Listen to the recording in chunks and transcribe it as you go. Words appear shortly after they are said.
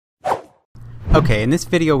Okay, in this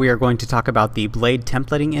video we are going to talk about the Blade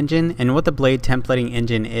templating engine, and what the Blade templating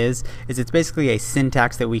engine is it's basically a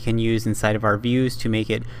syntax that we can use inside of our views to make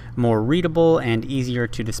it more readable and easier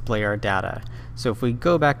to display our data. So if we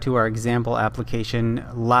go back to our example application,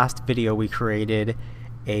 last video we created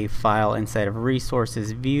a file inside of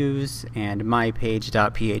resources views and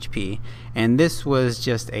mypage.php, and this was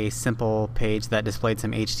just a simple page that displayed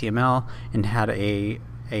some HTML and had a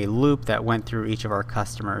loop that went through each of our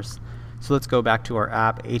customers. So let's go back to our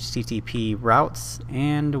app HTTP routes,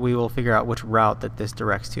 and we will figure out which route that this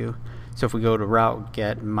directs to. So if we go to route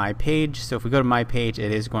get my page, so if we go to my page,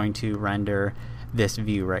 it is going to render this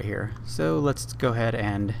view right here. So let's go ahead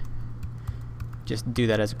and just do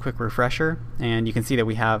that as a quick refresher, and you can see that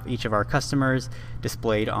we have each of our customers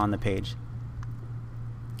displayed on the page.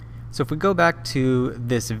 So if we go back to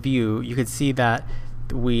this view, you can see that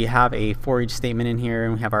we have a for each statement in here,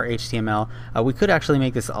 and we have our HTML. We could actually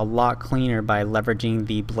make this a lot cleaner by leveraging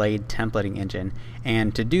the Blade templating engine,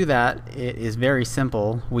 and to do that it is very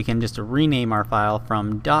simple. We can just rename our file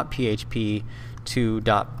from .php to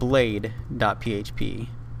 .blade.php.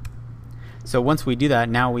 So once we do that,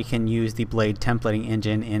 now we can use the Blade templating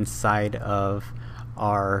engine inside of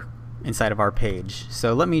our page.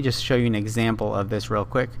 So let me just show you an example of this real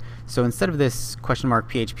quick. So instead of this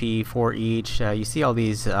 $PHP for each, you see all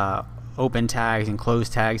these open tags and close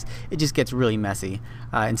tags. It just gets really messy.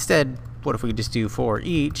 Instead, what if we just do for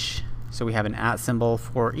each? So we have an @ symbol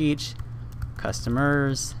for each,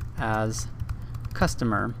 customers as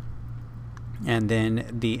customer, and then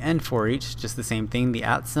the end for each, just the same thing, the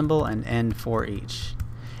 @ symbol and end for each.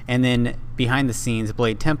 And then behind the scenes,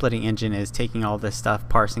 Blade templating engine is taking all this stuff,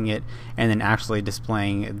 parsing it, and then actually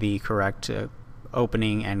displaying the correct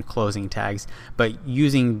opening and closing tags. But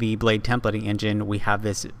using the Blade templating engine, we have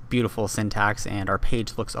this beautiful syntax, and our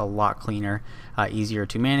page looks a lot cleaner, easier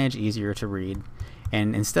to manage, easier to read.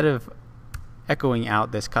 And instead of echoing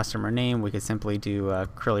out this customer name, we could simply do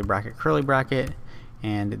curly bracket,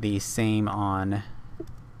 and the same on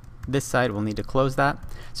this side. We'll need to close that.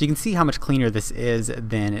 So you can see how much cleaner this is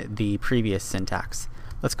than the previous syntax.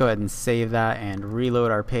 Let's go ahead and save that and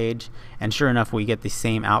reload our page, and sure enough we get the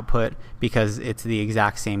same output because it's the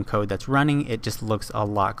exact same code that's running. It just looks a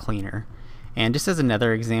lot cleaner. And just as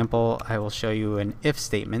another example, I will show you an if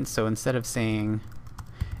statement. So instead of saying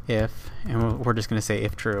if, and we're just going to say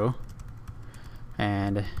if true,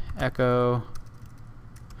 and echo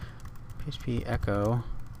PHP echo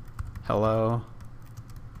hello,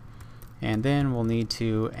 and then we'll need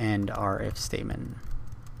to end our if statement.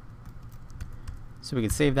 So we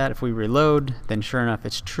can save that. If we reload, then sure enough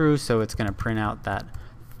it's true, so it's going to print out that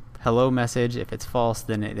hello message. If it's false,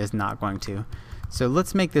 then it is not going to. So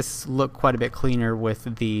let's make this look quite a bit cleaner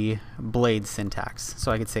with the Blade syntax.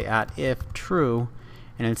 So I could say @if true,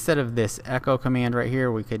 and instead of this echo command right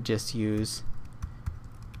here, we could just use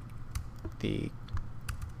the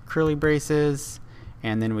curly braces,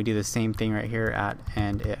 and then we do the same thing right here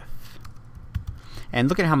 @end if. And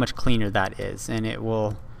look at how much cleaner that is, and it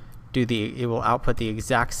will output the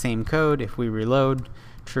exact same code. If we reload,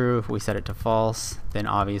 true. If we set it to false, then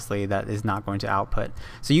obviously that is not going to output.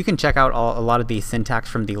 So you can check out a lot of the syntax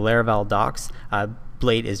from the Laravel docs.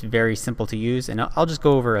 Blade is very simple to use, and I'll just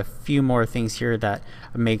go over a few more things here that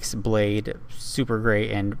makes Blade super great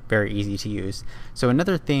and very easy to use. So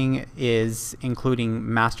another thing is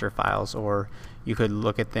including master files, or you could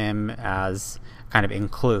look at them as kind of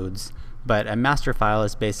includes. But a master file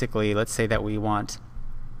is basically, let's say that we want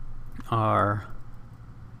our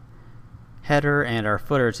header and our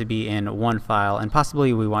footer to be in one file, and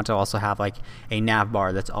possibly we want to also have like a nav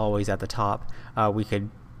bar that's always at the top. We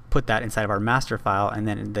could put that inside of our master file, and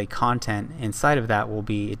then the content inside of that will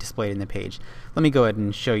be displayed in the page. Let me go ahead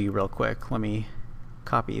and show you real quick. Let me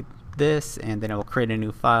copy this, and then I will create a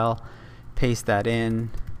new file, paste that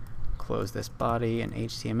in, close this body in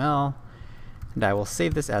HTML, and I will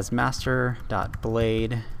save this as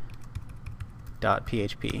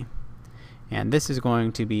master.blade.php. And this is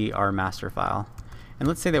going to be our master file. And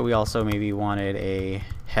let's say that we also maybe wanted a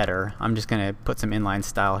header. I'm just going to put some inline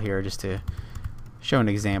style here just to show an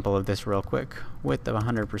example of this real quick. Width of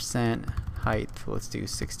 100%, height, let's do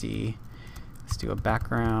 60. Let's do a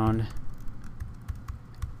background,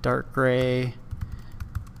 dark gray,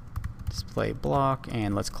 display block,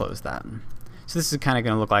 and let's close that. So this is kind of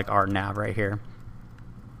going to look like our nav right here.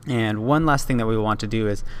 And one last thing that we want to do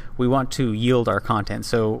is we want to yield our content.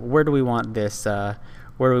 So where do we want this, where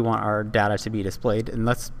do we want our data to be displayed? And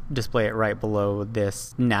let's display it right below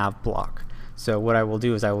this nav block. So what I will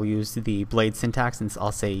do is I will use the Blade syntax, and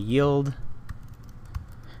I'll say yield,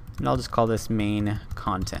 and I'll just call this main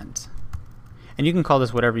content. And you can call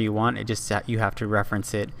this whatever you want, it just you have to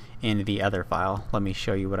reference it in the other file. Let me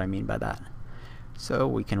show you what I mean by that. So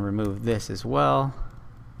we can remove this as well.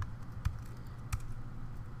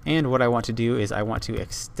 And what I want to do is I want to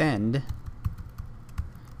extend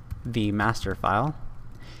the master file,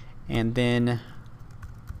 and then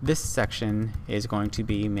this section is going to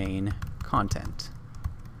be main content.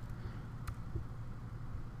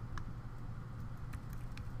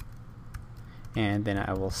 And then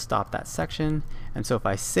I will stop that section. And so if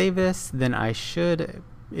I save this, then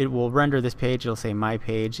it will render this page. It'll say my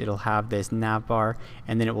page, it'll have this nav bar,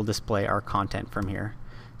 and then it will display our content from here.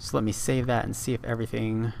 So let me save that and see if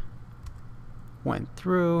everything went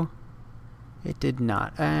through. It did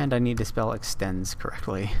not, and I need to spell extends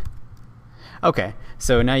correctly. Okay,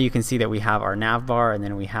 so now you can see that we have our nav bar, and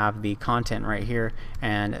then we have the content right here,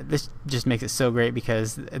 and this just makes it so great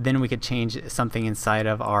because then we could change something inside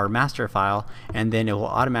of our master file, and then it will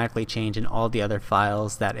automatically change in all the other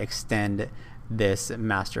files that extend this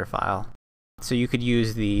master file. So you could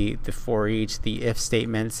use the for each, the if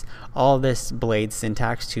statements, all this Blade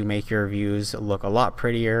syntax to make your views look a lot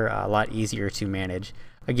prettier, a lot easier to manage.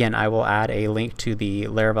 Again, I will add a link to the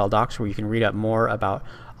Laravel docs where you can read up more about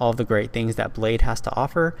all the great things that Blade has to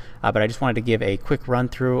offer, but I just wanted to give a quick run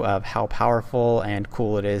through of how powerful and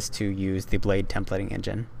cool it is to use the Blade templating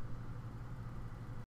engine.